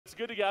It's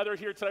good to gather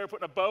here today. We're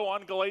putting a bow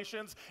on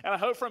Galatians, and I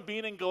hope from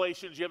being in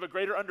Galatians, you have a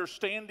greater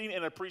understanding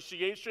and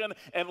appreciation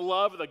and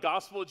love of the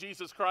gospel of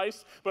Jesus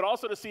Christ, but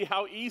also to see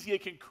how easy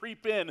it can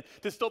creep in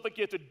to still think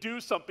you have to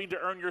do something to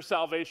earn your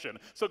salvation.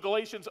 So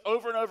Galatians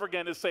over and over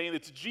again is saying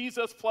it's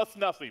Jesus plus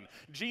nothing,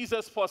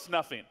 Jesus plus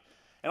nothing.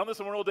 And on this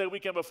Memorial Day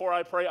weekend before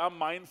I pray, I'm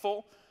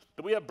mindful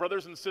that we have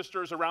brothers and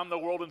sisters around the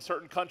world in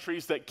certain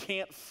countries that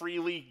can't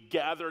freely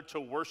gather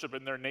to worship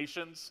in their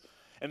nations,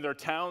 in their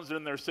towns, and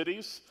in their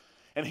cities.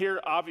 And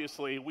here,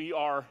 obviously, we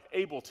are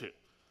able to.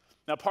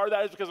 Now, part of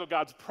that is because of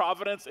God's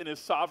providence and his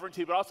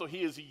sovereignty, but also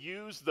he has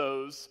used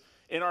those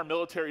in our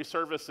military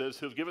services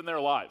who have given their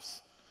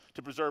lives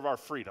to preserve our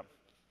freedom.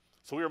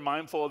 So we are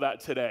mindful of that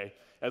today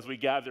as we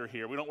gather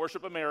here. We don't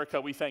worship America.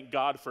 We thank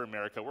God for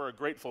America. We're a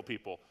grateful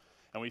people.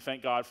 And we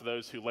thank God for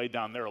those who laid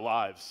down their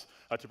lives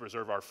to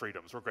preserve our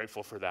freedoms. We're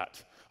grateful for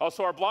that.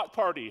 Also, our block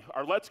party,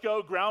 our Let's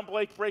Go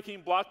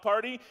groundbreaking block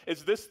party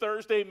is this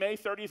Thursday, May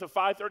 30th of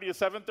 5:30 to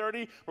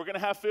 7:30. We're going to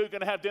have food,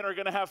 going to have dinner,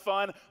 going to have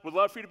fun. We'd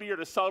love for you to be here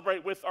to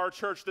celebrate with our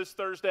church this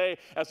Thursday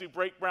as we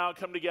break ground,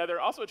 come together.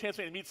 Also a chance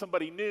for you to meet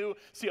somebody new,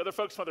 see other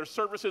folks from other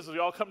services as we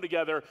all come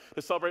together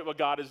to celebrate what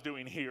God is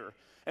doing here.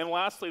 And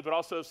lastly, but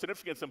also of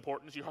significant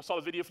importance, you saw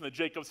the video from the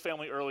Jacobs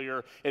family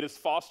earlier. It is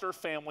Foster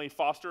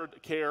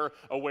Care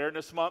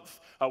Awareness Month.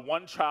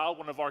 One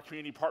of our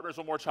community partners,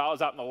 one more child,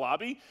 is out in the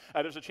lobby.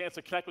 There's a chance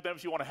to connect with them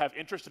if you want to have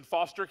interest in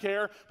foster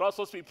care, but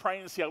also let's be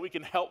praying to see how we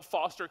can help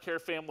foster care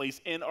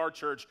families in our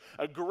church,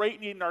 a great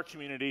need in our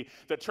community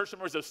that church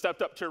members have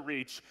stepped up to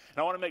reach. And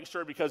I want to make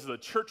sure, because of the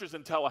churches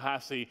in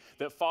Tallahassee,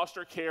 that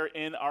foster care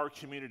in our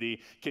community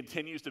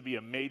continues to be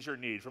a major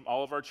need from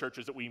all of our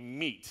churches that we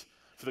meet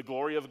for the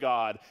glory of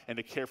God and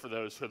to care for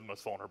those who are the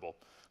most vulnerable.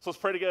 So let's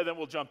pray together, then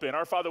we'll jump in.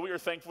 Our Father, we are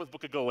thankful for the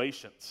book of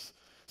Galatians.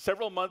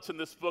 Several months in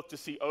this book to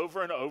see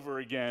over and over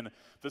again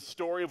the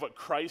story of what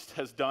Christ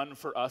has done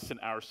for us in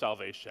our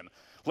salvation.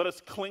 Let us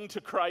cling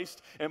to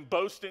Christ and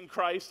boast in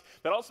Christ.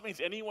 That also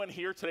means anyone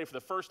here today for the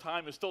first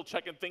time is still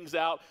checking things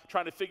out,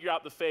 trying to figure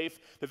out the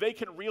faith, that they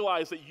can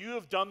realize that you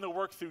have done the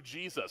work through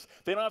Jesus.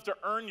 They don't have to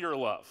earn your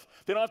love.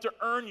 They don't have to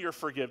earn your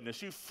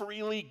forgiveness. You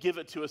freely give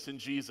it to us in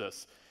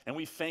Jesus, and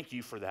we thank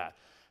you for that.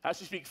 As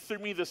you speak through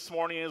me this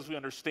morning as we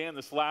understand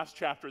this last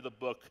chapter of the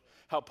book,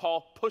 how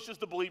Paul pushes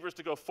the believers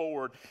to go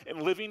forward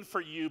in living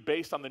for you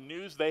based on the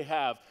news they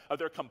have of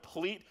their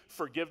complete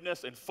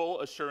forgiveness and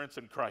full assurance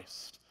in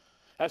Christ.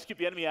 Let's keep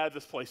the enemy out of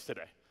this place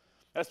today.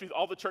 Let's be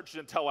all the churches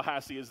in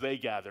Tallahassee as they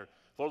gather.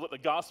 Lord, let the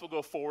gospel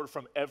go forward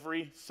from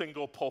every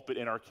single pulpit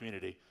in our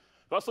community.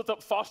 We also lift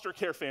up foster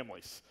care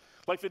families,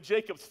 like the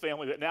Jacobs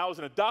family that now is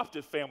an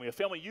adoptive family, a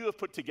family you have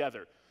put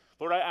together.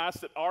 Lord, I ask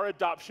that our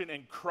adoption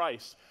in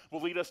Christ will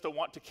lead us to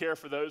want to care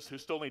for those who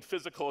still need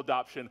physical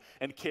adoption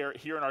and care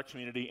here in our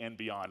community and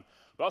beyond.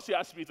 We also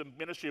ask to be the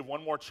ministry of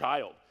one more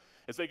child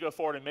as they go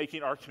forward in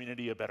making our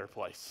community a better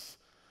place.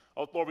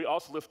 Oh, Lord, we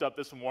also lift up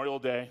this Memorial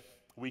Day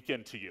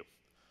weekend to you.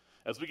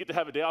 As we get to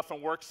have a day off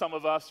from work, some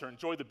of us, or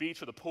enjoy the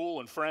beach or the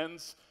pool and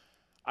friends,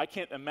 I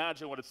can't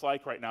imagine what it's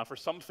like right now for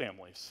some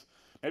families,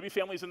 maybe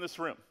families in this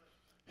room,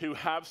 who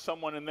have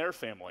someone in their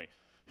family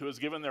who has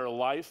given their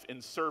life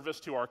in service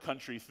to our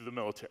country through the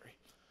military.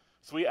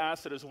 So we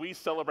ask that as we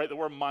celebrate that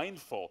we're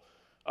mindful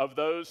of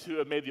those who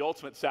have made the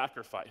ultimate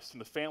sacrifice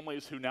and the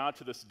families who now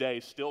to this day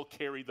still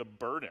carry the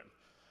burden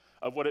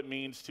of what it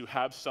means to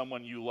have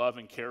someone you love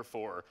and care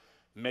for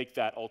make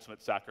that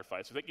ultimate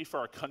sacrifice. So thank you for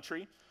our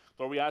country.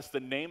 Lord, we ask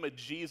the name of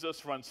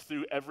Jesus runs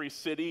through every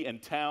city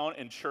and town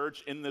and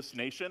church in this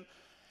nation,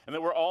 and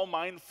that we're all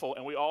mindful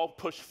and we all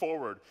push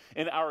forward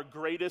in our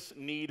greatest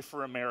need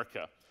for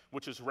America,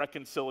 which is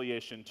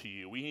reconciliation to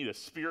you. We need a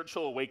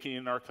spiritual awakening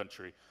in our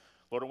country.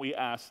 Lord, and we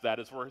ask that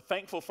as we're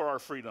thankful for our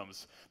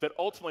freedoms, that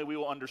ultimately we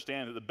will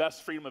understand that the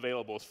best freedom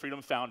available is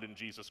freedom found in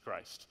Jesus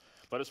Christ.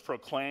 Let us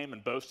proclaim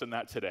and boast in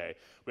that today.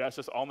 We ask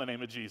this all in the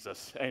name of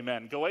Jesus.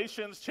 Amen.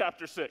 Galatians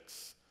chapter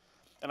 6.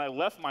 And I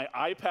left my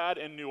iPad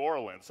in New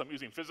Orleans, so I'm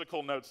using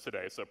physical notes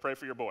today, so pray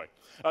for your boy.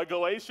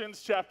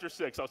 Galatians chapter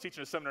 6. I was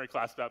teaching a seminary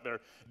class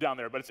down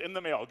there, but it's in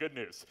the mail. Good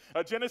news.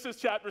 Genesis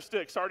chapter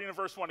 6, starting in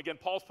verse 1. Again,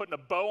 Paul's putting a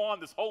bow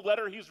on this whole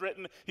letter he's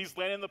written. He's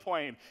landing the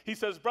plane. He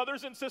says,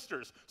 brothers and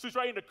sisters. So he's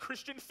writing to a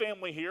Christian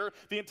family here.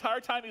 The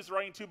entire time he's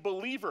writing to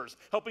believers,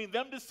 helping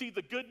them to see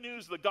the good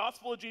news, the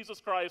gospel of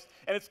Jesus Christ,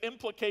 and its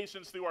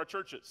implications through our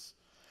churches.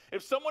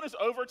 If someone is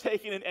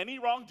overtaken in any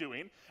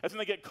wrongdoing, as in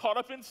they get caught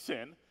up in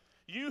sin,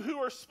 you who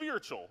are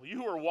spiritual, you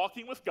who are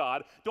walking with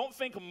God, don't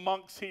think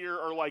monks here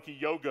are like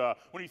yoga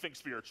when you think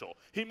spiritual.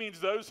 He means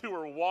those who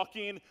are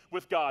walking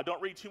with God.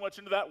 Don't read too much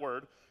into that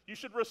word. You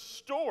should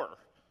restore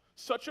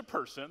such a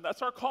person.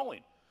 That's our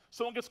calling.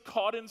 Someone gets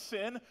caught in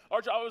sin, our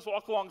job is to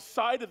walk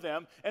alongside of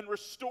them and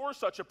restore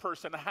such a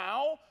person.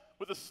 How?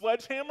 With a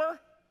sledgehammer?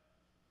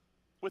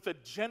 With a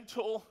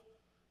gentle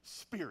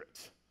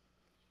spirit.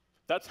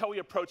 That's how we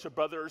approach a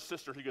brother or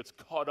sister who gets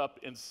caught up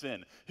in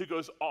sin, who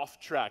goes off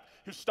track,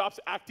 who stops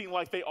acting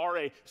like they are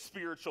a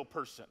spiritual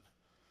person.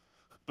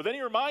 But then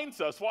he reminds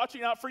us,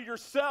 watching out for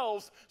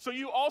yourselves so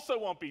you also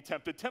won't be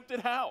tempted. Tempted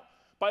how?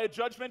 By a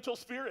judgmental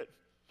spirit.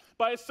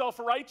 by a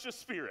self-righteous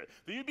spirit,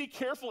 that you be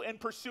careful in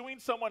pursuing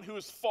someone who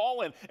has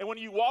fallen, and when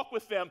you walk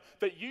with them,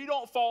 that you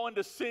don't fall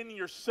into sin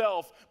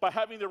yourself by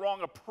having the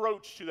wrong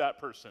approach to that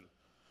person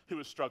who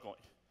is struggling.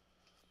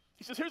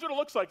 He says, here's what it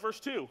looks like, verse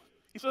 2.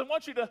 He says, I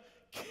want you to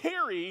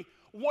carry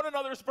one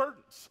another's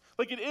burdens.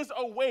 Like it is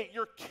a weight,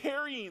 you're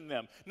carrying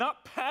them,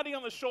 not patting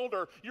on the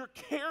shoulder, you're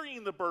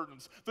carrying the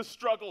burdens, the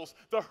struggles,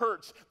 the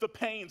hurts, the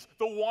pains,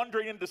 the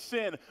wandering into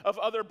sin of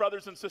other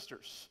brothers and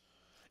sisters.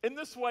 In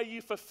this way,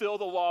 you fulfill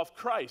the law of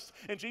Christ.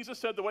 And Jesus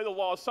said the way the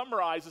law is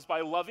summarized is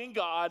by loving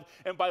God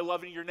and by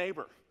loving your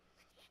neighbor.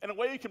 And a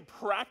way you can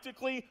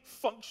practically,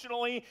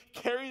 functionally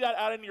carry that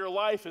out into your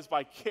life is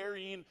by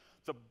carrying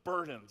the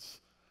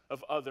burdens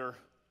of other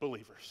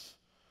believers.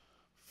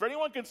 If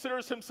anyone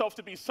considers himself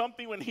to be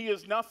something when he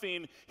is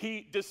nothing,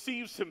 he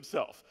deceives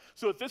himself.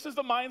 So if this is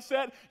the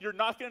mindset, you're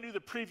not going to do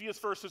the previous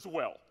verse as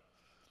well.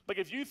 Like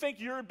if you think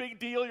you're a big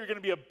deal, you're going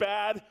to be a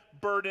bad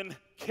burden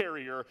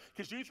carrier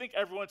because you think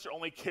everyone should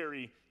only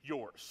carry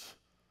yours.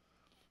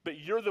 But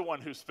you're the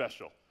one who's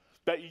special.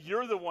 That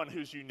you're the one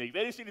who's unique.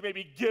 They just need to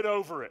maybe get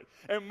over it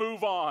and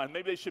move on.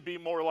 Maybe they should be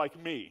more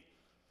like me.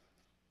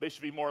 They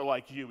should be more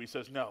like you. He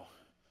says, no.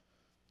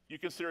 You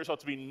consider yourself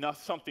to be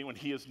something when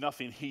he is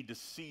nothing. He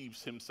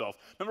deceives himself.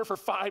 Remember for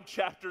 5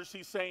 chapters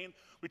he's saying,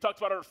 we talked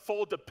about our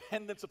full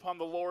dependence upon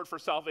the Lord for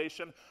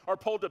salvation, our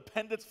full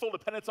dependence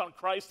on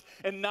Christ,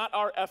 and not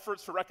our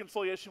efforts for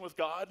reconciliation with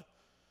God.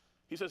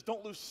 He says,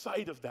 don't lose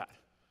sight of that.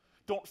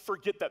 Don't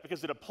forget that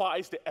because it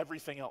applies to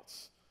everything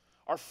else.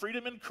 Our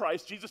freedom in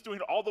Christ, Jesus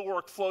doing all the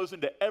work, flows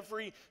into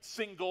every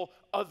single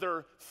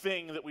other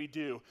thing that we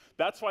do.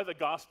 That's why the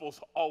gospel's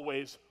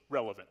always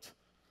relevant.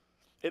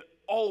 It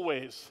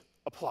always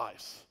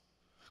applies.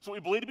 So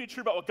what we believe to be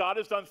true about what God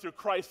has done through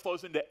Christ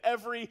flows into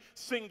every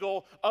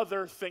single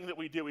other thing that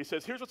we do. He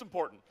says, here's what's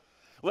important.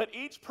 Let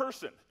each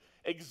person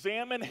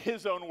examine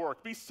his own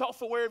work. Be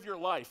self-aware of your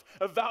life.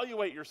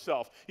 Evaluate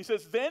yourself. He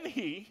says, then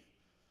he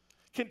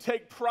can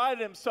take pride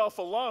in himself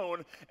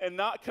alone and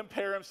not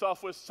compare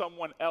himself with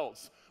someone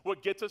else.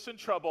 What gets us in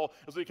trouble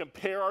is we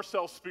compare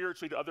ourselves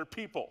spiritually to other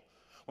people.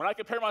 When I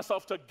compare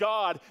myself to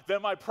God,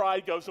 then my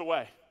pride goes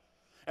away.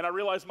 And I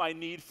realize my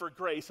need for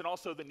grace and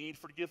also the need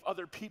to give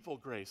other people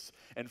grace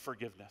and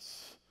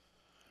forgiveness.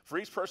 For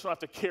each person will have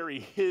to carry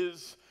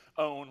his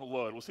own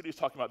load. We'll see what he's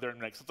talking about there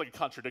next. It's like a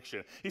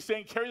contradiction. He's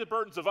saying carry the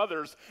burdens of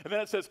others, and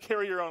then it says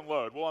carry your own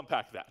load. We'll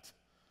unpack that.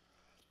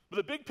 But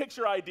the big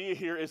picture idea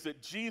here is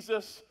that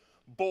Jesus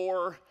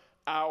bore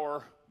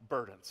our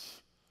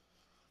burdens.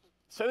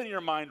 Say that in your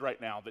mind right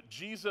now, that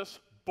Jesus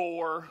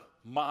bore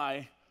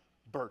my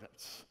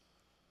burdens.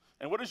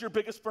 And what is your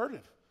biggest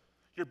burden?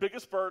 Your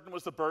biggest burden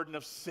was the burden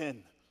of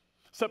sin,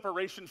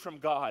 separation from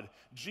God.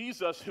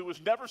 Jesus, who was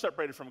never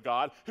separated from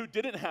God, who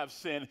didn't have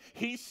sin,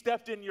 he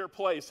stepped in your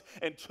place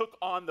and took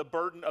on the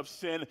burden of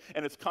sin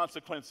and its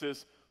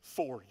consequences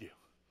for you.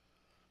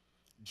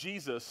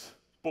 Jesus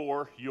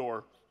bore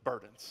your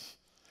burdens.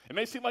 It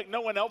may seem like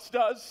no one else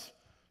does.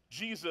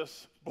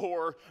 Jesus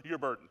bore your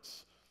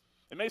burdens.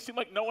 It may seem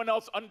like no one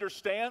else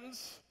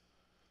understands.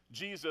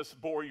 Jesus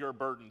bore your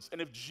burdens.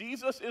 And if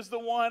Jesus is the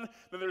one,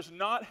 then there's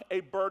not a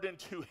burden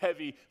too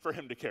heavy for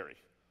him to carry.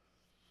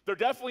 There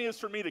definitely is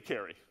for me to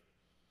carry.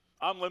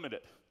 I'm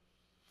limited.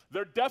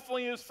 There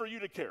definitely is for you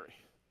to carry.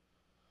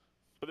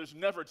 But there's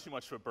never too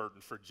much of a burden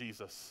for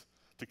Jesus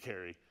to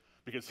carry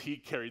because he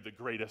carried the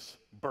greatest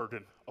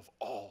burden of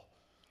all,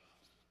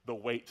 the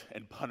weight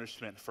and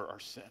punishment for our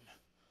sin.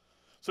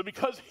 So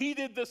because he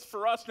did this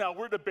for us, now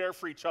we're to bear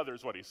for each other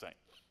is what he's saying.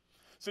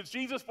 Since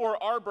Jesus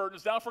bore our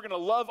burdens, now if we're going to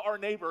love our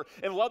neighbor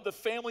and love the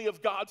family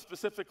of God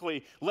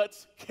specifically,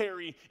 let's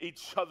carry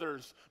each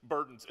other's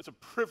burdens. It's a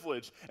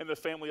privilege in the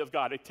family of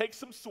God. It takes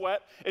some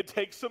sweat. It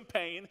takes some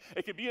pain.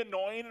 It can be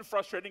annoying and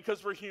frustrating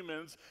because we're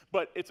humans,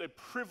 but it's a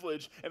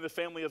privilege in the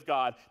family of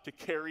God to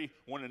carry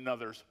one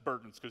another's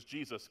burdens because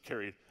Jesus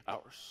carried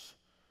ours.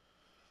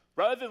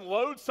 Rather than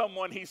load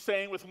someone, he's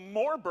saying, with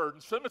more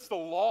burdens. For them, it's the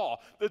law,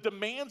 the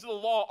demands of the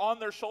law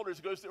on their shoulders.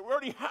 He goes, we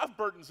already have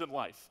burdens in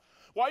life.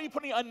 Why are you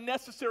putting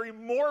unnecessary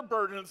more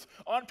burdens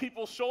on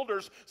people's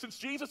shoulders since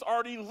Jesus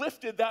already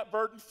lifted that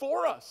burden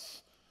for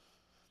us?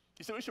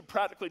 He said we should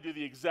practically do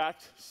the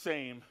exact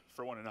same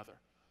for one another.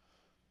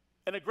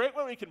 And a great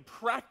way we can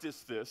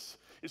practice this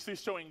is through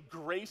showing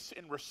grace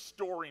in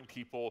restoring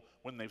people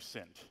when they've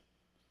sinned,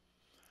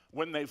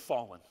 when they've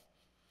fallen.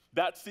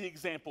 That's the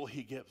example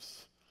he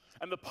gives.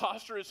 And the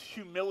posture is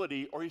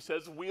humility, or he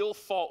says we'll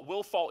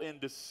fall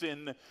into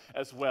sin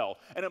as well.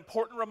 An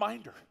important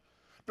reminder.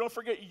 Don't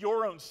forget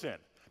your own sin.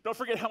 Don't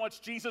forget how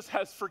much Jesus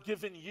has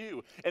forgiven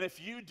you. And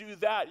if you do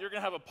that, you're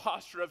going to have a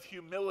posture of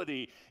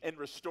humility in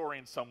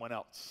restoring someone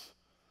else.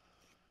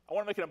 I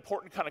want to make an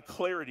important kind of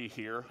clarity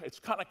here. It's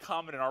kind of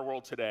common in our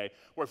world today,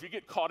 where if you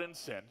get caught in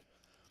sin,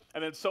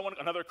 and then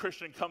another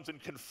Christian comes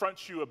and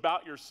confronts you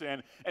about your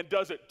sin and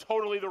does it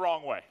totally the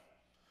wrong way.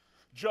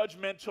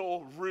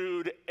 Judgmental,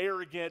 rude,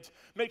 arrogant,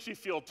 makes you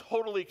feel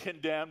totally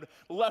condemned,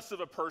 less of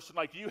a person,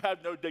 like you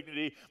have no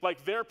dignity,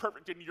 like they're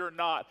perfect and you're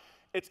not.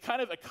 It's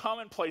kind of a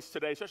commonplace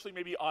today, especially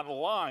maybe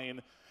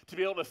online, to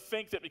be able to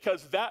think that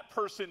because that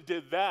person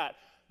did that,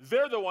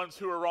 they're the ones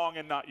who are wrong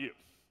and not you.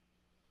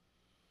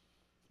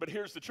 But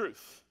here's the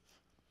truth.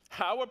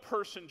 How a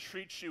person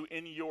treats you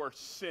in your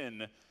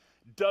sin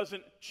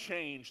doesn't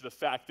change the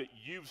fact that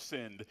you've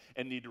sinned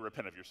and need to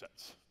repent of your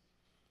sins.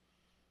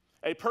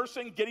 A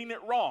person getting it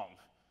wrong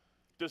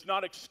does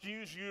not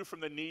excuse you from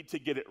the need to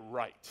get it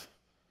right.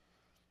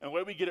 And the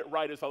way we get it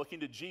right is by looking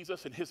to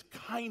Jesus and his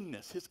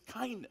kindness. His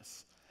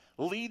kindness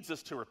leads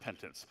us to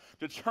repentance,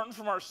 to turn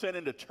from our sin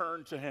and to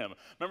turn to him.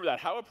 Remember that.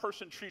 How a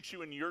person treats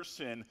you in your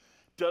sin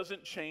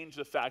doesn't change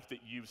the fact that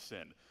you've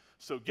sinned.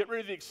 So get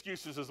rid of the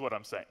excuses is what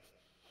I'm saying.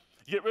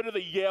 Get rid of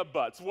the yeah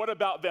buts. What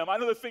about them? I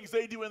know the things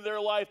they do in their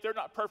life. They're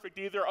not perfect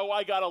either. Oh,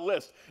 I got a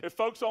list. If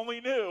folks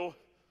only knew,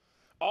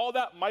 all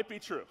that might be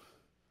true.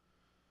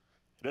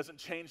 It doesn't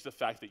change the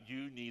fact that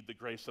you need the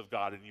grace of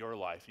God in your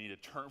life. You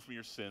need to turn from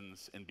your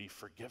sins and be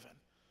forgiven.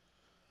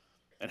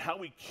 And how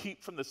we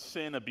keep from the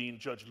sin of being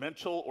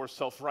judgmental or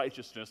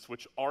self-righteousness,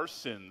 which are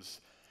sins,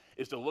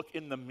 is to look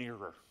in the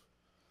mirror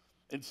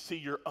and see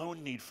your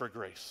own need for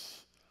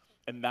grace.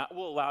 And that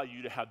will allow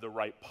you to have the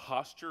right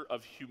posture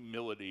of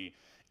humility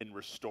in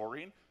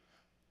restoring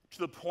to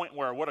the point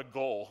where, what a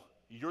goal,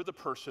 you're the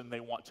person they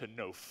want to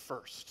know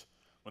first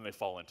when they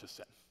fall into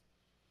sin.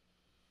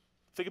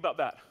 Think about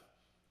that.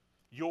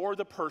 You're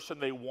the person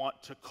they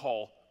want to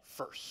call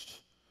first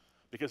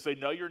because they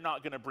know you're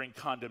not going to bring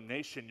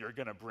condemnation, you're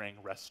going to bring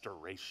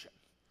restoration.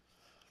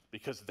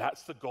 Because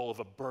that's the goal of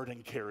a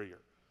burden carrier.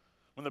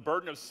 When the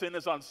burden of sin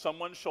is on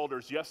someone's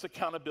shoulders, yes,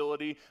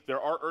 accountability, there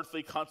are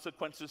earthly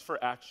consequences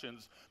for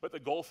actions, but the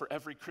goal for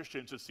every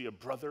Christian is to see a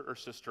brother or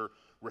sister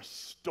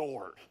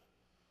restored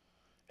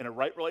in a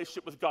right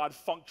relationship with God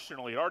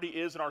functionally. It already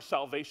is in our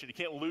salvation. You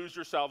can't lose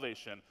your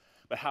salvation,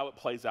 but how it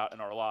plays out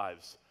in our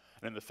lives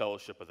and in the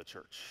fellowship of the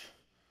church.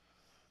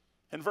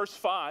 In verse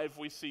 5,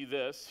 we see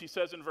this. He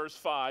says in verse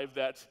 5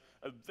 that,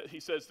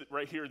 he says that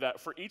right here that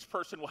for each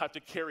person will have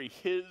to carry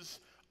his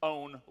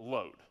own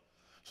load.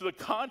 So the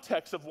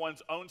context of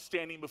one's own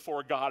standing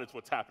before God is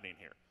what's happening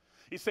here.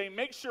 He's saying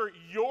make sure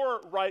you're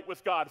right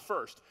with God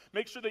first.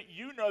 Make sure that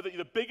you know that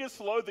the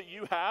biggest load that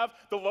you have,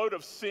 the load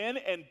of sin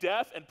and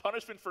death and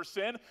punishment for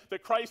sin,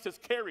 that Christ has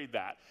carried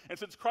that. And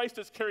since Christ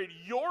has carried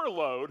your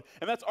load,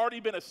 and that's already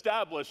been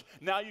established,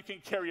 now you can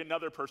carry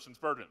another person's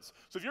burdens.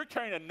 So if you're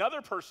carrying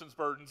another person's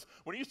burdens,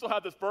 when you still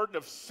have this burden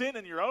of sin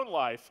in your own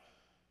life,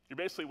 you're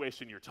basically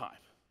wasting your time.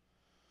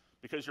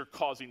 Because you're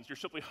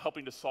simply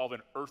helping to solve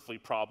an earthly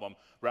problem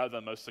rather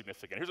than the most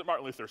significant. Here's what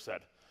Martin Luther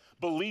said.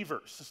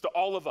 Believers, just to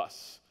all of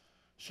us,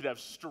 should have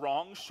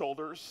strong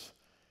shoulders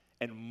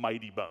and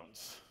mighty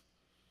bones.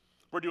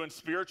 We're doing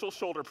spiritual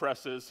shoulder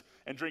presses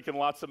and drinking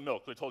lots of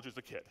milk, like I told you as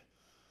a kid.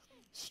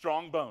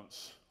 Strong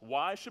bones.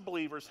 Why should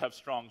believers have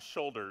strong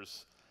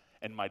shoulders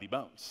and mighty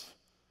bones?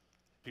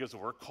 Because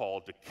we're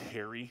called to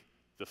carry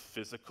the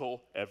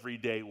physical,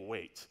 everyday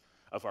weight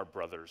of our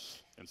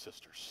brothers and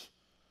sisters.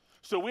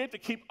 So we have to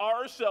keep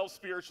ourselves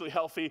spiritually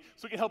healthy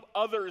so we can help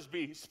others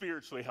be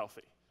spiritually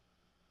healthy.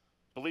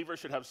 Believers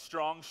should have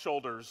strong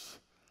shoulders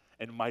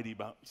and mighty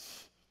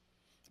bones.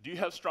 Do you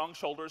have strong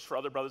shoulders for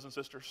other brothers and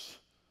sisters?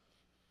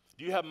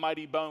 Do you have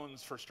mighty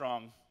bones for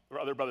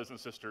other brothers and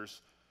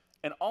sisters?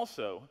 And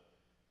also,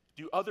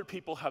 do other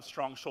people have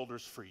strong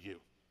shoulders for you?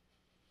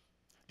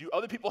 Do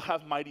other people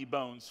have mighty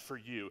bones for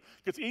you?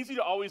 Because it's easy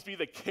to always be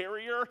the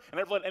carrier and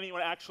never let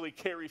anyone actually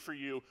carry for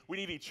you. We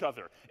need each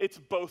other. It's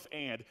both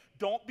and.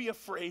 Don't be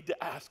afraid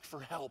to ask for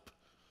help.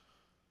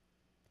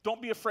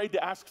 Don't be afraid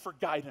to ask for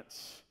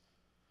guidance.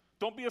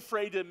 Don't be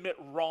afraid to admit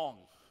wrong.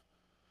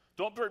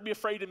 Don't be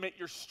afraid to admit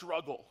your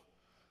struggle.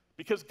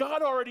 Because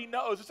God already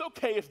knows. It's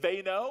okay if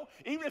they know,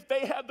 even if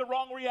they had the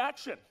wrong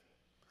reaction.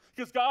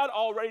 Because God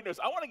already knows.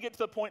 I want to get to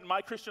the point in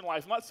my Christian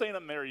life, I'm not saying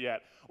I'm there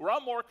yet, where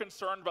I'm more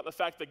concerned about the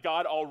fact that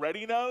God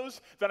already knows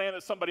than I am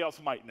that somebody else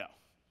might know.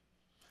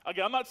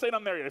 Again, I'm not saying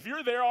I'm there yet. If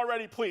you're there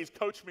already, please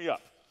coach me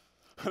up.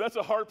 That's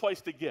a hard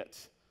place to get.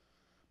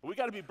 But we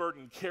got to be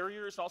burden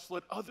carriers and also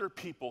let other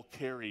people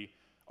carry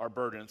our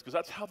burdens, because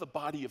that's how the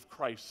body of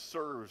Christ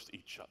serves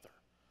each other.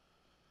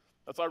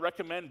 That's why I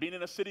recommend being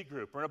in a city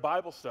group or in a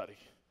Bible study,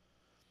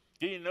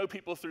 getting to know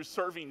people through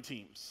serving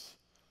teams,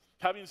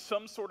 having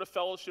some sort of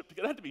fellowship. It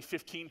doesn't have to be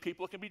 15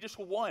 people. It can be just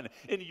one.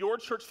 In your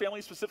church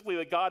family specifically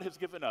that God has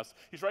given us.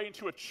 He's writing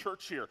to a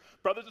church here.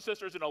 Brothers and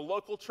sisters in a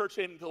local church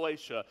in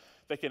Galatia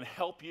that can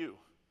help you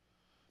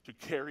to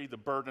carry the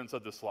burdens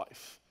of this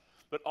life.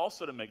 But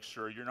also to make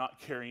sure you're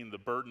not carrying the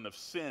burden of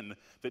sin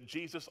that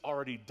Jesus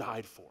already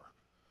died for.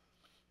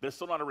 There's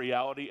still not a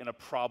reality and a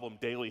problem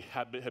daily,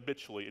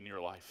 habitually in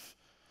your life.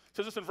 It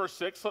says this in verse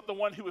 6, let the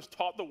one who is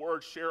taught the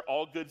word share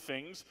all good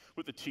things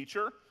with the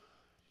teacher.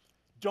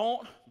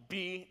 Don't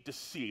be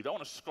deceived. I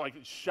want to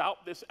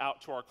shout this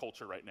out to our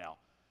culture right now.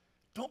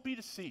 Don't be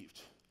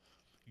deceived.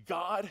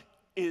 God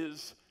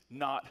is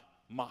not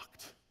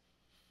mocked.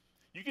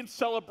 You can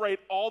celebrate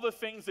all the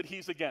things that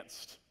he's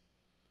against.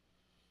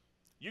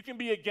 You can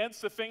be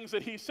against the things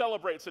that he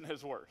celebrates in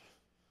his word.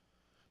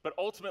 But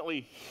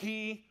ultimately,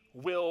 he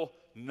will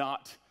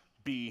not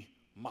be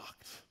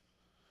mocked.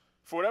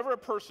 For whatever a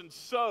person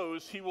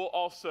sows, he will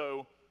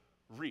also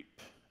reap.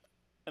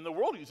 And the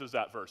world uses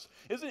that verse.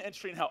 Isn't it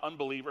interesting how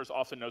unbelievers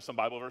often know some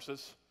Bible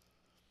verses?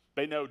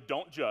 They know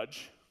don't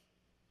judge.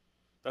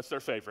 That's their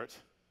favorite.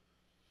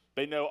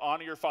 They know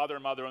honor your father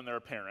and mother when they're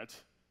a parent,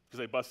 because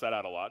they bust that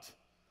out a lot.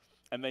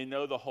 And they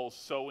know the whole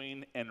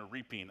sowing and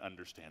reaping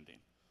understanding.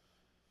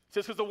 It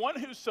says, because the one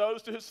who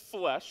sows to his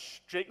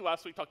flesh, Jake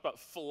last week talked about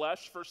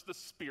flesh versus the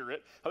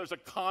spirit, how there's a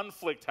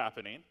conflict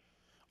happening.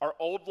 Our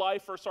old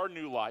life versus our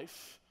new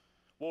life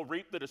will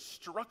reap the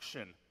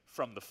destruction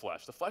from the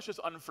flesh. The flesh is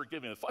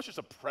unforgiving. The flesh is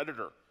a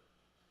predator.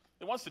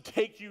 It wants to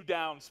take you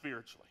down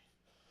spiritually.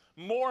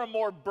 More and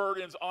more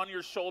burdens on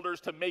your shoulders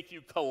to make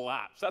you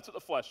collapse. That's what the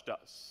flesh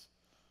does.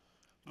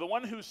 The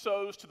one who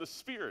sows to the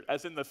Spirit,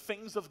 as in the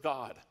things of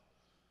God,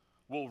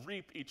 will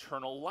reap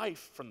eternal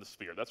life from the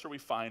Spirit. That's where we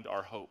find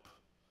our hope.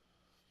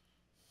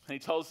 And he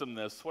tells them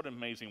this. What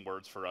amazing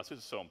words for us. This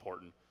is so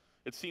important.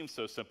 It seems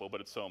so simple, but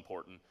it's so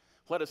important.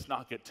 Let us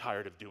not get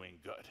tired of doing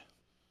good.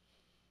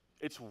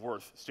 It's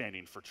worth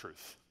standing for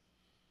truth.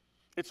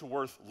 It's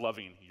worth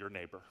loving your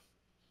neighbor.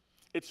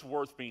 It's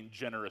worth being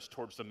generous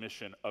towards the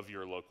mission of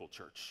your local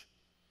church.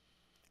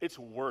 It's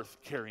worth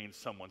carrying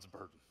someone's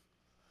burden.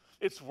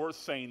 It's worth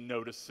saying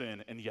no to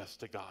sin and yes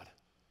to God.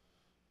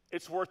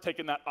 It's worth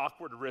taking that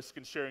awkward risk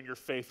and sharing your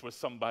faith with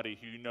somebody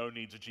who you know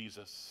needs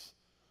Jesus.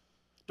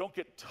 Don't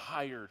get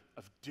tired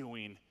of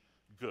doing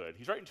good.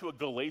 He's writing to a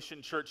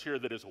Galatian church here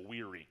that is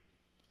weary.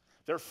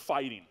 They're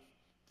fighting.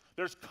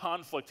 There's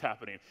conflict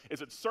happening.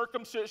 Is it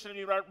circumcision and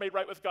you made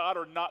right with God,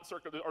 or not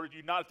or do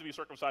you not have to be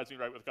circumcised and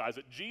be right with God? Is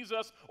it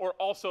Jesus or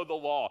also the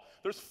law?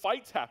 There's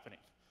fights happening.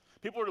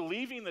 People are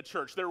leaving the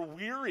church. They're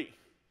weary.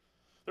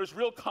 There's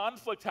real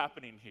conflict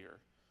happening here.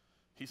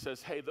 He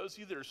says, hey, those of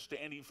you that are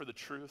standing for the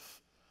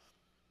truth,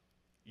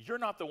 you're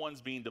not the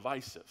ones being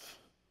divisive,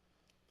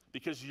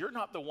 because you're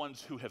not the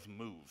ones who have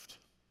moved.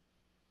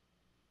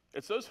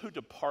 It's those who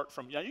depart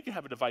from, you can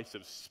have a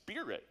divisive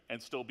spirit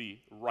and still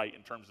be right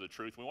in terms of the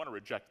truth. We want to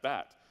reject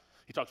that.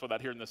 He talks about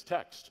that here in this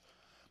text.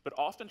 But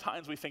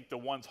oftentimes we think the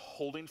ones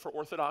holding for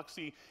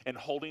orthodoxy and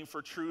holding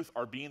for truth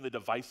are being the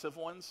divisive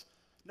ones.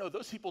 No,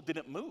 those people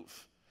didn't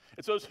move.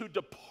 It's those who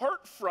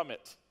depart from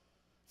it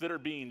that are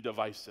being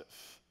divisive.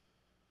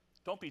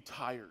 Don't be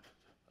tired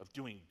of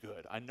doing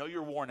good. I know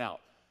you're worn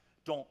out.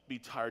 Don't be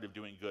tired of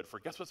doing good. For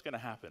guess what's going to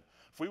happen?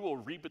 If we will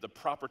reap at the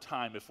proper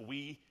time if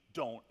we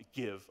don't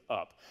give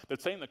up.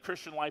 That saying the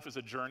Christian life is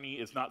a journey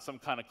is not some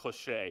kind of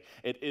cliche.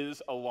 It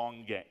is a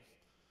long game.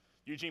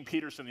 Eugene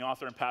Peterson, the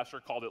author and pastor,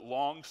 called it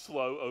long,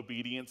 slow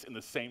obedience in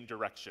the same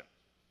direction.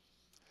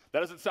 That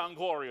doesn't sound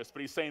glorious,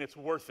 but he's saying it's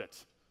worth it.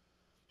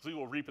 So we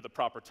will reap at the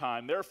proper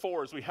time.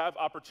 Therefore, as we have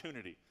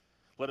opportunity,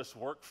 let us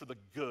work for the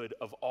good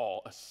of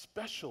all,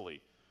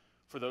 especially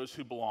for those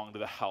who belong to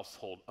the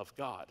household of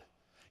God.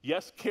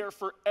 Yes, care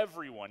for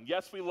everyone.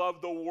 Yes, we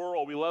love the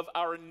world. We love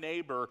our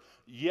neighbor.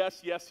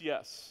 Yes, yes,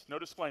 yes. No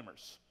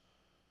disclaimers.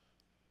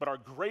 But our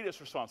greatest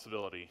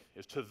responsibility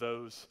is to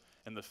those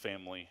in the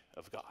family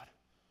of God.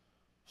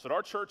 So at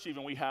our church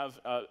even, we have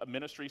a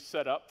ministry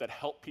set up that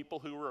help people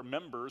who are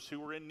members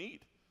who are in need.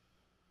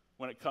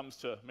 When it comes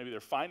to maybe their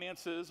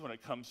finances, when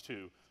it comes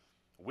to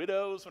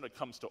widows, when it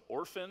comes to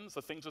orphans,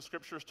 the things the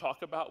scriptures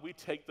talk about, we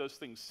take those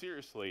things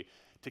seriously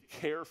to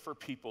care for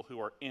people who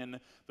are in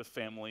the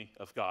family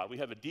of God. We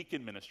have a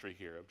deacon ministry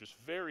here of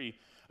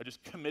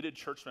just committed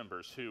church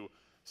members who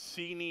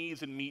see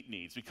needs and meet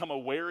needs, become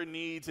aware of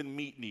needs and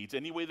meet needs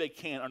any way they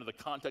can under the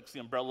context, the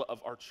umbrella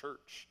of our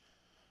church.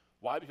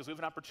 Why? Because we have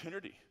an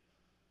opportunity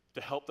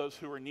to help those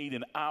who are in need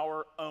in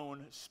our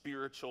own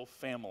spiritual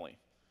family.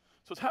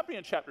 So it's happening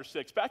in chapter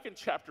 6. Back in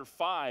chapter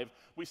 5,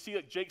 we see,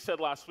 like Jake said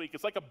last week,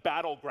 it's like a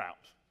battleground.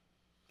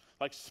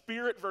 Like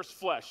spirit versus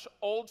flesh,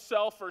 old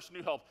self versus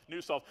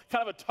new self,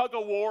 kind of a tug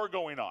of war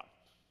going on.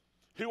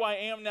 Who I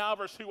am now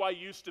versus who I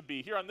used to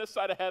be. Here on this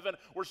side of heaven,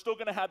 we're still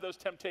going to have those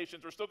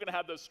temptations. We're still going to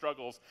have those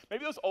struggles.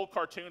 Maybe those old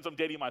cartoons, I'm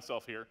dating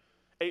myself here.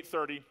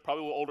 8:30,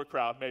 probably a little older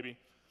crowd, maybe.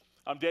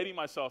 I'm dating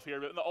myself here.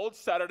 But in the old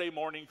Saturday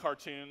morning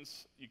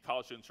cartoons, you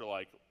college students are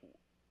like,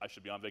 I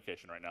should be on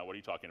vacation right now. What are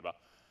you talking about?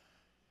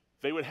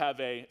 They would have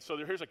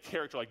here's a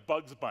character like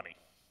Bugs Bunny.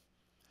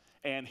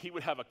 And he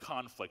would have a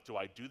conflict. Do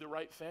I do the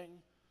right thing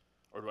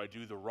or do I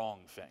do the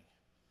wrong thing?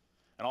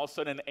 And all of a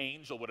sudden an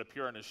angel would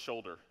appear on his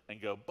shoulder and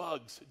go,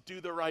 Bugs,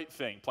 do the right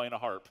thing, playing a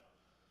harp.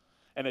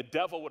 And a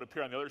devil would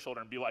appear on the other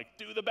shoulder and be like,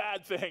 do the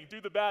bad thing, do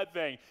the bad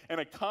thing. And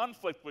a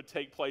conflict would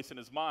take place in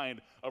his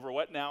mind over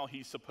what now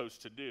he's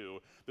supposed to do.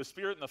 The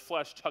spirit and the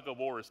flesh tug of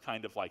war is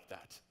kind of like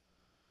that.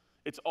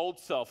 It's old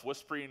self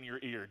whispering in your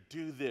ear,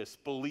 do this,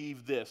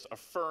 believe this,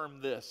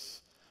 affirm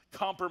this,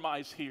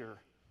 compromise here,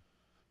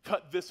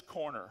 cut this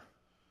corner.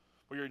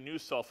 Where your new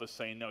self is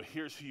saying, no,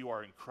 here's who you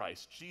are in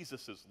Christ.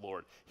 Jesus is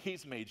Lord.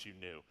 He's made you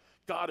new.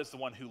 God is the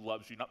one who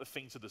loves you, not the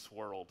things of this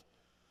world.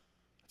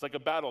 It's like a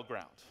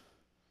battleground.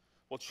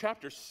 Well,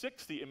 chapter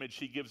 6, the image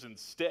he gives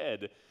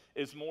instead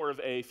is more of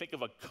think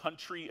of a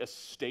country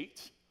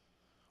estate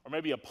or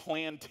maybe a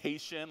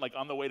plantation like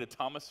on the way to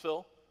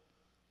Thomasville.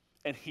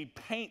 And he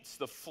paints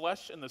the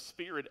flesh and the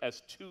spirit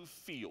as two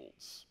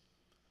fields.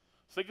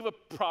 So think of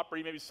a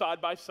property, maybe side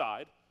by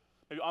side,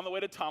 maybe on the way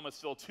to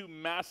Thomasville, two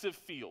massive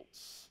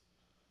fields.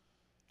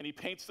 And he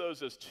paints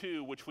those as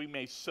two which we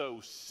may sow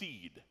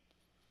seed.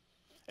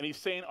 And he's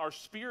saying our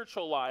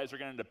spiritual lives are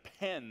going to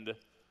depend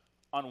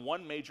on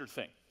one major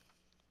thing,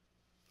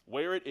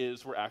 where it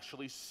is we're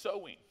actually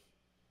sowing.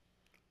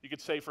 You could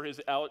say, for his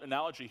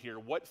analogy here,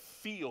 what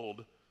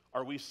field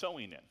are we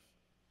sowing in?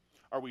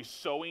 Are we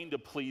sowing to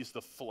please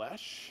the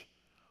flesh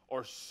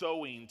or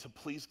sowing to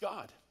please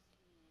God?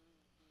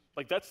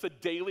 Like, that's the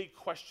daily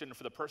question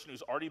for the person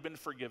who's already been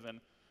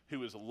forgiven,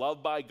 who is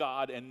loved by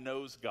God and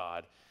knows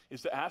God,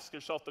 is to ask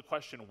yourself the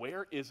question,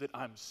 where is it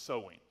I'm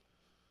sowing?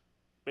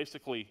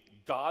 Basically,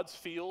 God's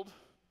field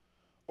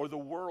or the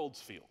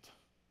world's field?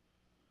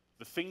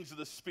 The things of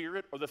the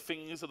Spirit or the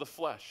things of the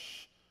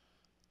flesh?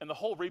 And the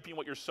whole reaping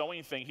what you're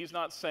sowing thing, he's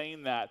not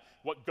saying that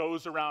what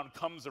goes around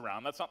comes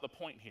around. That's not the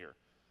point here.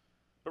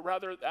 But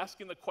rather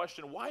asking the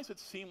question, why does it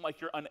seem like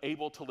you're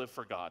unable to live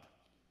for God?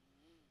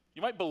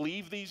 You might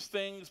believe these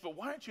things, but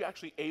why aren't you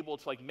actually able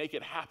to make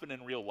it happen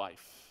in real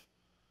life?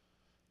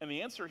 And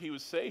the answer he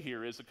would say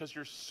here is because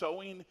you're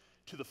sowing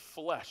to the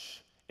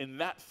flesh in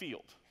that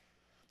field.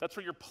 That's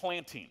where you're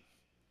planting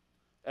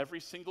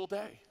every single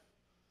day.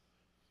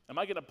 Am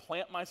I going to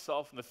plant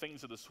myself in the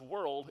things of this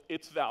world,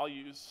 its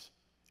values,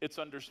 its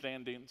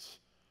understandings,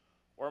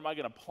 or am I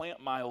going to plant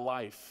my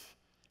life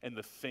in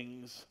the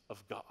things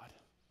of God?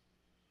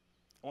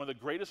 And one of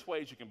the greatest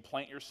ways you can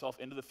plant yourself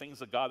into the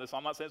things of God,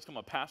 I'm not saying it's become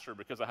a pastor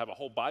because I have a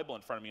whole Bible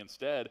in front of me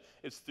instead,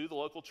 it's through the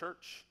local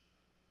church.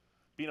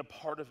 Being a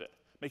part of it,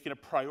 making a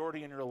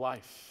priority in your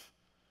life,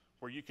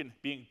 where you can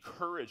be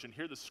encouraged and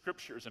hear the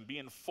scriptures and be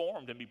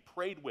informed and be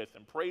prayed with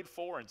and prayed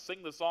for and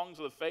sing the songs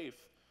of the faith.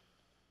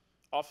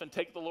 Often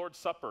take the Lord's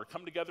Supper,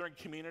 come together in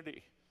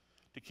community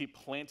to keep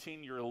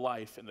planting your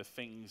life in the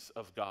things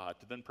of God,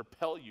 to then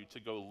propel you to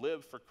go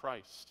live for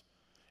Christ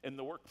in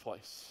the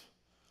workplace.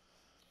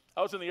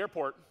 I was in the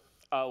airport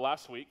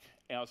last week,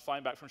 and I was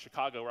flying back from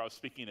Chicago where I was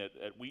speaking at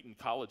Wheaton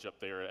College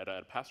up there at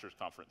a pastor's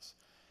conference.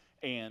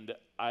 And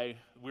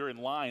we were in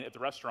line at the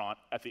restaurant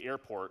at the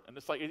airport, and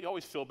it's like, you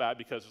always feel bad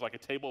because there's like a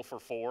table for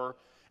four,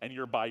 and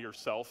you're by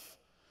yourself.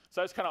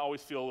 So I just kind of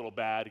always feel a little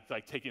bad,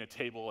 like taking a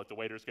table, like the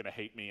waiter's going to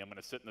hate me, I'm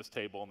going to sit in this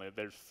table, and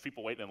there's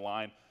people waiting in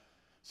line.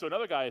 So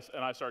another guy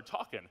and I started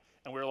talking,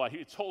 and we were like,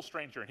 he's a total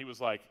stranger, and he was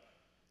like,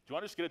 do you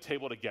want to just get a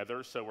table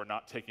together so we're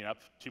not taking up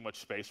too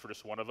much space for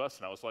just one of us?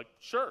 And I was like,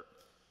 sure.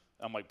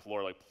 I'm like,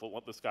 Lord,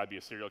 let this guy be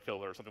a serial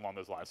killer or something along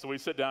those lines. So we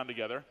sit down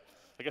together.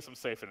 I guess I'm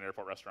safe in an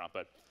airport restaurant,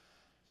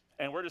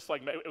 and we're just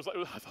like, I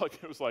felt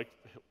like it was like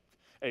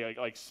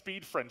a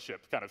speed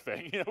friendship kind of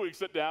thing. We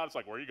sit down, it's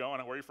like, where are you going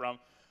and where are you from?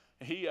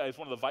 And he is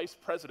one of the vice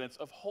presidents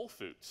of Whole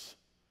Foods.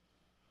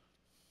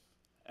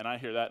 And I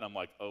hear that and I'm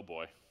like, oh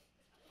boy.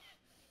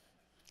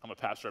 I'm a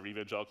pastor of an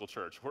evangelical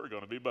church. We're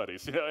going to be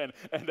buddies,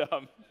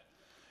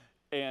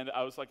 and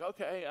I was like,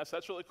 okay,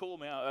 that's really cool,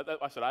 man.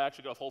 I said, I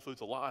actually go to Whole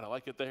Foods a lot. I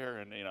like it there,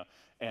 and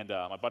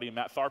my buddy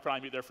Matt Tharp and I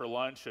meet there for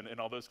lunch and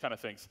all those kind of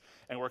things.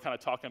 And we're kind of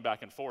talking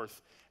back and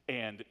forth.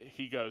 And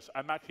he goes,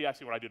 he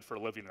asked me what I did for a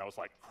living, and I was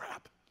like,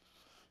 crap.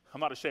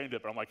 I'm not ashamed of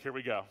it, but I'm like, here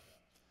we go.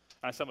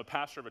 And I said, I'm a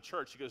pastor of a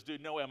church. He goes,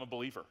 dude, no way, I'm a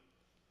believer.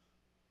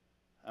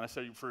 And I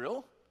said, you for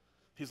real?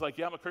 He's like,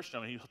 yeah, I'm a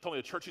Christian. And he told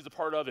me the church he's a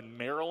part of in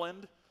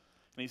Maryland.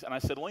 And I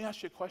said, let me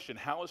ask you a question.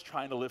 How is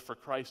trying to live for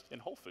Christ in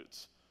Whole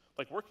Foods,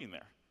 like working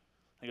there?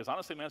 And he goes,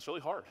 honestly, man, it's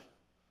really hard.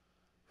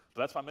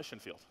 But that's my mission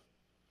field.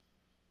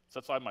 So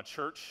that's why my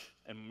church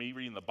and me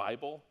reading the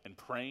Bible and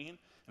praying and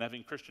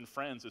having Christian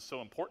friends is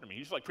so important to me.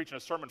 He's like preaching a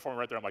sermon for me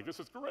right there. I'm like, this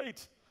is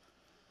great.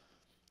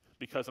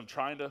 Because I'm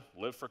trying to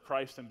live for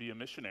Christ and be a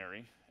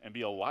missionary and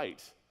be a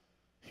light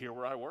here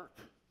where I work.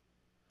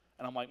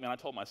 And I'm like, man, I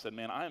told him, I said,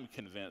 man, I am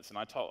convinced, and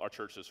I tell our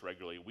church this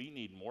regularly, we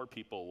need more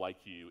people like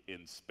you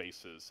in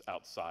spaces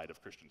outside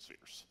of Christian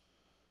spheres.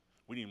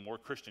 We need more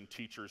Christian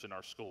teachers in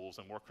our schools,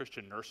 and more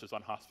Christian nurses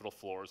on hospital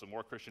floors, and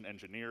more Christian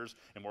engineers,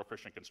 and more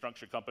Christian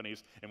construction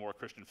companies, and more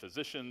Christian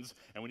physicians,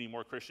 and we need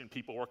more Christian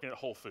people working at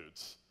Whole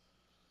Foods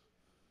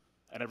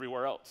and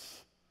everywhere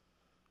else.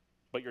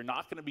 But you're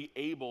not going to be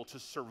able to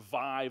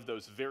survive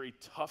those very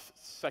tough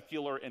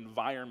secular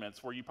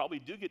environments where you probably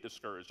do get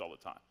discouraged all the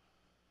time,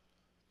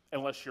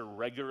 unless you're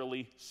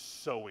regularly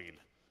sowing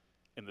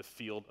in the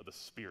field of the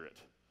Spirit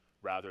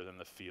rather than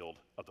the field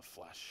of the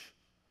flesh.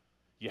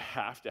 You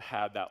have to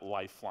have that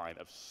lifeline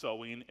of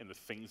sowing in the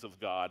things of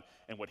God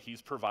and what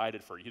He's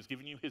provided for you. He's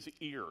given you His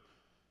ear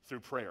through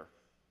prayer.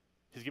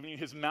 He's given you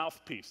His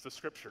mouthpiece, the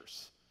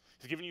Scriptures.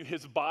 He's given you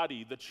His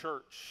body, the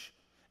church.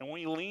 And when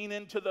we lean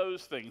into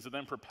those things, it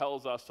then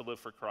propels us to live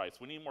for Christ.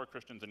 We need more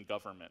Christians in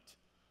government.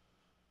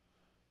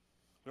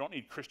 We don't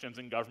need Christians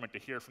in government to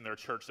hear from their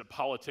church that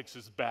politics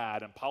is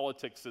bad and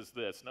politics is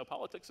this. No,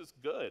 politics is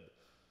good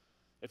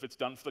if it's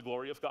done for the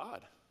glory of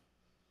God.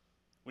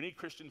 We need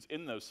Christians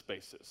in those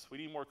spaces. We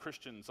need more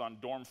Christians on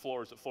dorm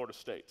floors at Florida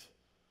State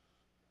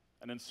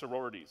and in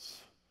sororities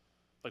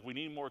Like, we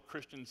need more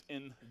Christians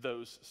in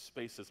those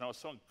spaces. And I was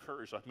so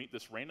encouraged. I meet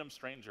this random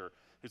stranger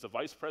who's a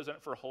vice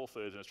president for Whole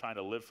Foods and is trying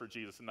to live for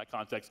Jesus in that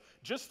context,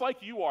 just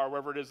like you are,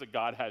 wherever it is that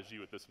God has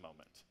you at this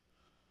moment.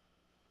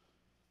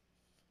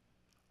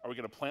 Are we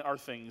going to plant our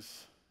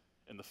things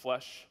in the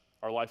flesh,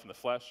 our life in the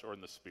flesh, or in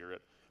the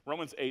spirit?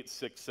 Romans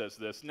 8:6 says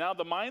this, "Now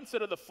the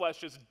mindset of the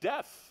flesh is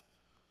death,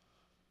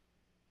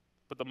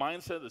 but the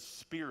mindset of the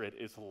spirit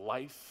is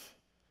life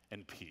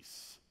and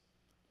peace."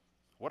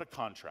 What a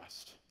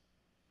contrast.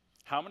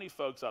 How many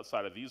folks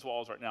outside of these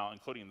walls right now,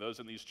 including those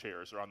in these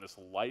chairs, are on this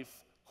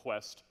life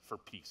quest for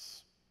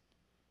peace?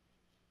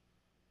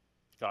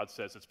 God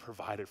says it's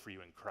provided for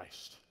you in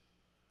Christ.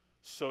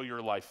 Sow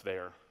your life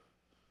there.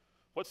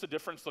 What's the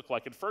difference look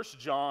like? In 1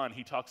 John,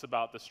 he talks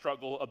about the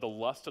struggle of the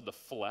lust of the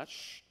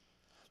flesh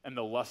and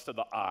the lust of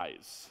the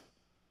eyes.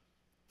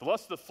 The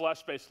lust of the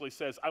flesh basically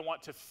says, I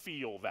want to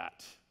feel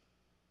that.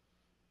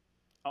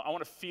 I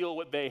want to feel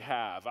what they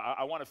have.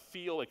 I want to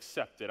feel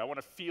accepted. I want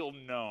to feel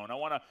known. I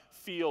want to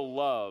feel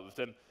loved.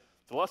 And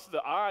the lust of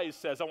the eyes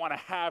says, I want to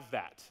have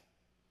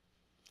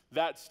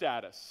that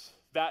status,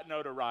 that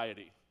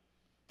notoriety,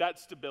 that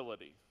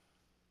stability.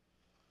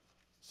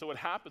 So what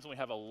happens when we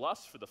have a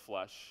lust for the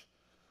flesh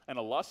and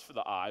a lust for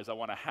the eyes, I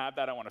want to have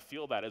that, I want to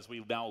feel that, as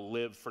we now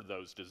live for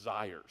those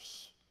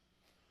desires.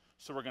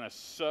 So we're going to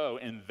sow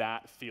in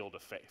that field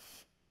of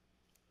faith.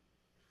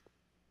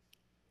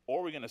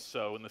 Or we're going to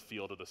sow in the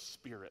field of the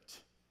Spirit.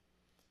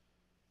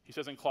 He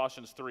says in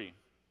Colossians 3,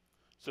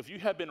 so if you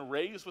have been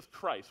raised with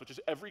Christ, which is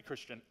every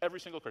Christian, every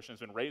single Christian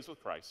has been raised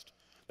with Christ,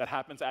 that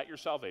happens at your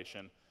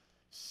salvation,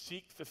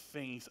 seek the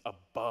things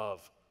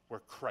above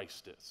where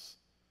Christ is.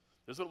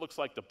 This is what it looks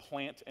like to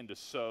plant and to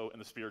sow in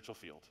the spiritual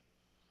field.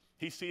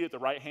 He's seated at the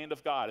right hand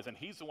of God, and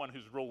he's the one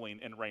who's ruling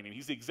and reigning.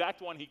 He's the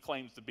exact one he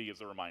claims to be, as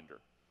a reminder.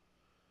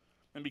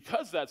 And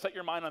because of that, set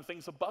your mind on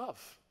things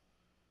above,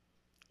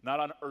 not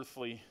on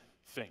earthly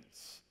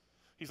things.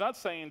 He's not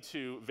saying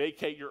to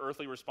vacate your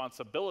earthly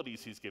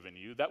responsibilities he's given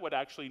you. That would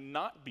actually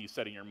not be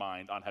setting your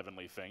mind on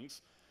heavenly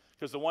things,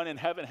 because the one in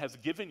heaven has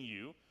given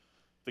you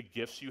the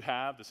gifts you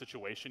have, the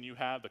situation you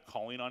have, the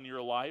calling on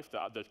your life,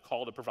 the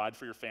call to provide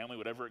for your family,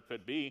 whatever it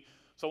could be.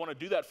 So I want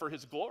to do that for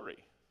his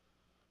glory,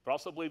 but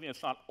also believing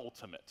it's not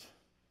ultimate,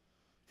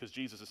 because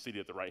Jesus is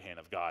seated at the right hand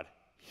of God.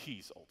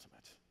 He's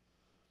ultimate.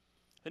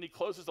 Then he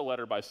closes the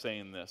letter by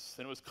saying this,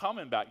 and it was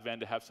common back then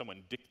to have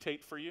someone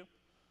dictate for you.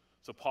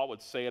 So Paul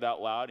would say it out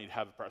loud, and he'd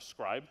have a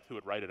scribe who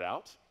would write it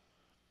out.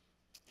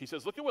 He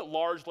says, look at what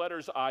large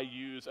letters I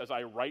use as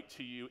I write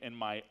to you in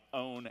my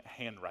own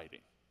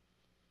handwriting.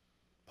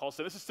 Paul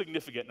said, this is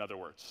significant, in other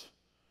words.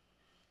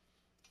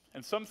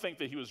 And some think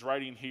that he was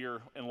writing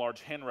here in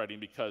large handwriting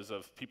because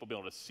of people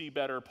being able to see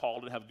better. Paul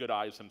didn't have good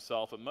eyes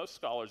himself, but most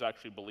scholars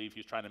actually believe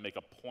he's trying to make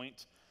a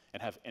point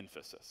and have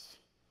emphasis.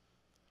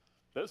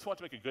 Those who want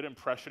to make a good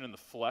impression in the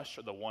flesh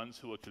are the ones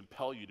who will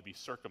compel you to be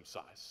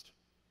circumcised,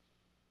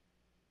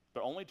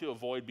 but only to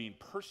avoid being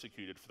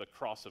persecuted for the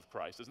cross of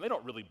Christ. And they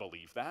don't really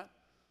believe that.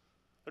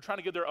 They're trying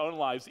to give their own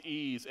lives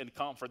ease and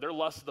comfort. They're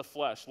lust of the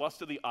flesh,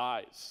 lust of the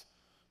eyes.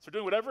 So they're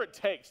doing whatever it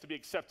takes to be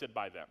accepted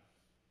by them.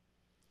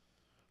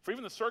 For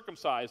even the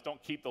circumcised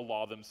don't keep the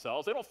law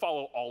themselves. They don't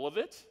follow all of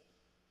it.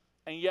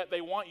 And yet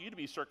they want you to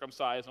be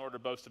circumcised in order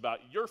to boast about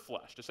your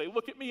flesh, to say,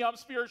 look at me, I'm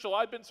spiritual,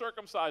 I've been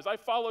circumcised, I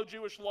follow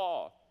Jewish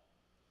law.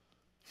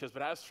 He says,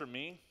 but as for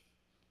me,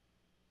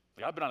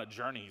 like, I've been on a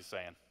journey, he's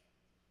saying.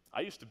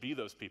 I used to be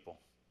those people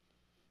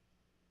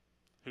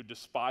who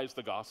despise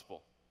the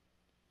gospel.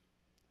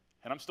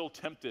 And I'm still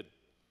tempted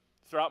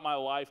throughout my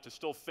life to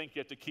still think you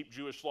have to keep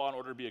Jewish law in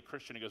order to be a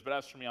Christian. He goes, but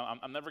as for me,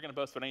 I'm never going to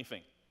boast about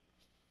anything.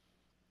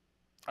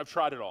 I've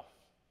tried it all,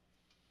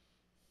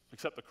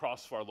 except the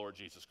cross of our Lord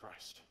Jesus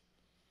Christ.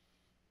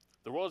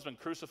 The world has been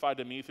crucified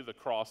to me through the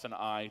cross, and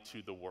I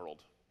to the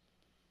world.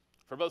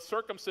 For both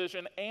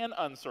circumcision and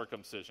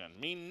uncircumcision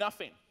mean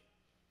nothing.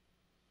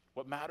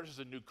 What matters is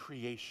a new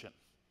creation.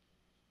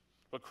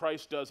 What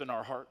Christ does in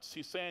our hearts.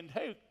 He's saying,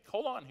 hey,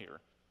 hold on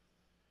here.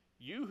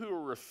 You who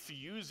are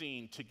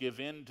refusing to give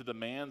in to the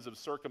demands of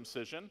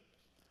circumcision,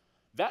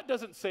 that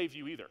doesn't save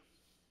you either.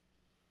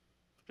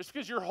 Just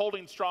because you're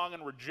holding strong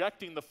and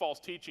rejecting the false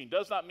teaching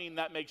does not mean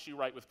that makes you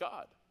right with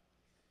God.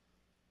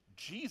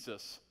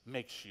 Jesus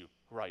makes you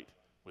right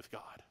with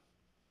God.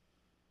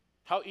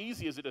 How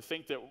easy is it to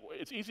think that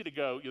it's easy to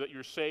go that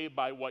you're saved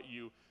by what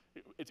you,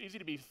 it's easy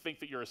to think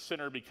that you're a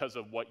sinner because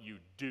of what you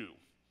do,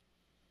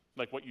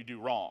 like what you do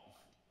wrong.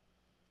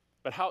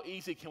 But how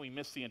easy can we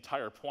miss the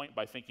entire point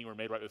by thinking we're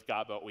made right with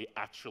God by what we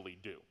actually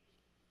do?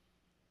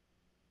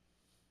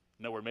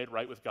 No, we're made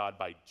right with God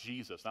by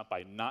Jesus, not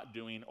by not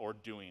doing or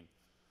doing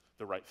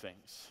the right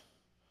things.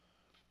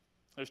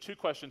 There's two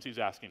questions he's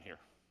asking here.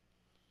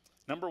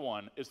 Number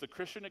one, is the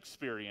Christian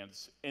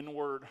experience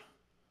inward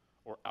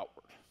or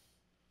outward?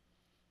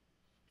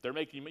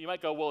 You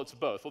might go, well, it's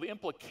both. Well, the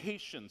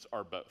implications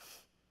are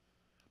both.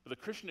 But the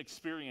Christian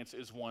experience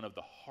is one of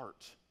the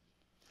heart.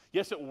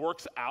 Yes, it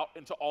works out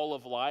into all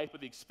of life,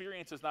 but the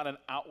experience is not an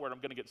outward, I'm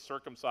going to get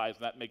circumcised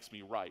and that makes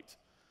me right.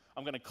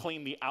 I'm going to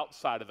clean the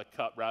outside of the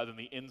cup rather than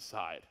the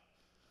inside.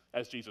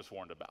 as Jesus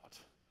warned about.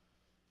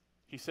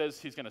 He says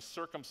he's going to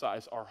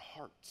circumcise our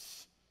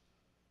hearts,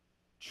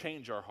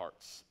 change our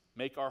hearts,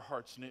 make our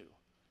hearts new.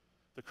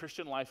 The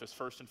Christian life is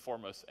first and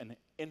foremost an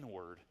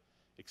inward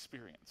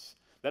experience.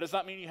 That does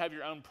not mean you have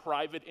your own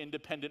private,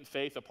 independent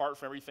faith apart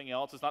from everything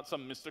else. It's not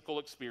some mystical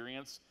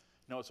experience.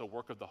 No, it's a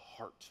work of the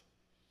heart.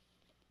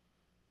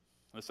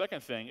 And the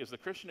second thing, is the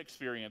Christian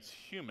experience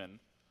human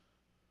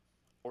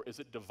or is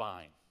it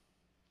divine?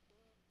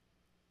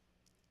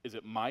 Is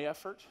it my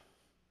effort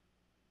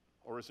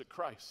or is it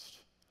Christ?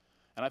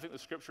 And I think the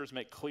scriptures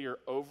make clear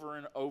over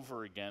and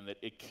over again that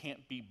it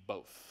can't be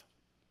both.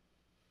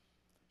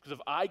 Because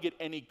if I get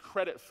any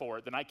credit for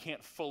it, then I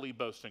can't fully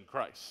boast in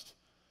Christ.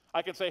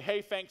 I can say,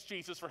 hey, thanks,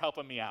 Jesus, for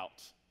helping me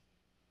out.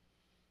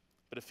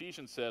 But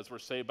Ephesians says we're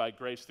saved by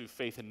grace through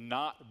faith and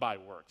not by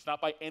works, not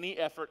by any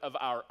effort of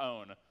our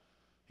own.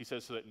 He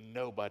says so that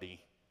nobody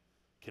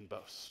can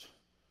boast.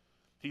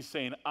 He's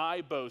saying,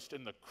 I boast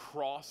in the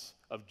cross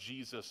of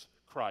Jesus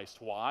Christ.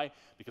 Why?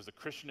 Because the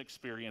Christian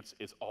experience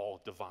is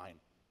all divine.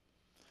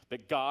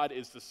 That God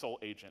is the sole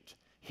agent.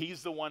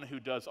 He's the one who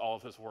does all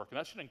of his work. And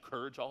that should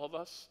encourage all of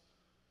us.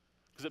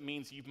 Because it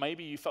means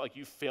maybe you felt like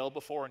you failed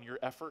before in your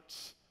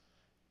efforts.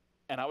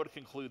 And I would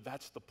conclude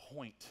that's the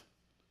point.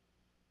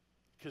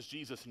 Because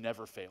Jesus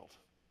never failed.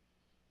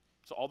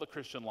 So all the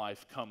Christian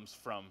life comes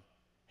from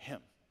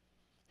him.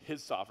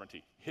 His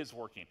sovereignty, his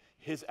working,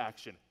 his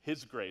action,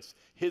 his grace,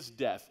 his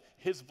death,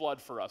 his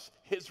blood for us,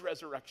 his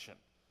resurrection,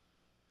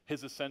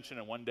 his ascension,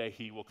 and one day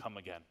he will come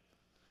again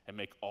and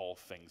make all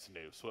things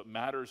new. So what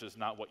matters is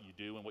not what you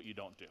do and what you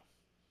don't do.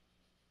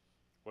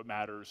 What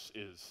matters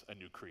is a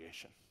new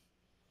creation.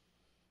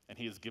 And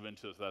he has given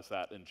to us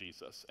that in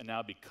Jesus. And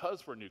now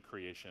because we're new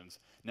creations,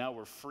 now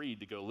we're free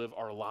to go live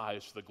our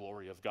lives to the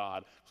glory of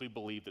God. So we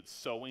believe that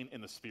sowing in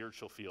the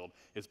spiritual field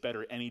is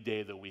better any day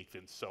of the week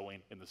than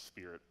sowing in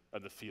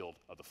the field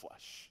of the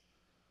flesh.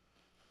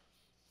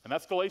 And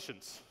that's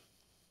Galatians.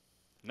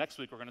 Next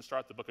week we're going to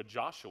start the book of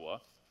Joshua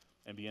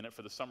and be in it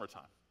for the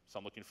summertime. So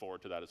I'm looking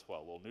forward to that as well.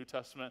 A little New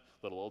Testament,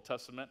 a little Old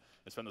Testament,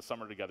 and spend the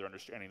summer together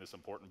understanding this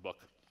important book.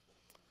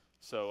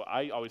 So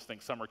I always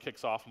think summer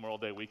kicks off Memorial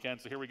Day weekend.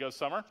 So here we go,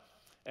 summer,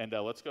 and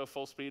let's go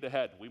full speed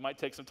ahead. We might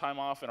take some time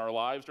off in our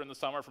lives during the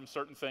summer from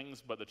certain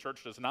things, but the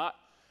church does not.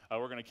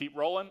 We're going to keep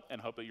rolling and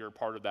hope that you're a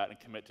part of that and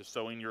commit to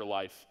sowing your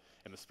life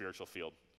in the spiritual field.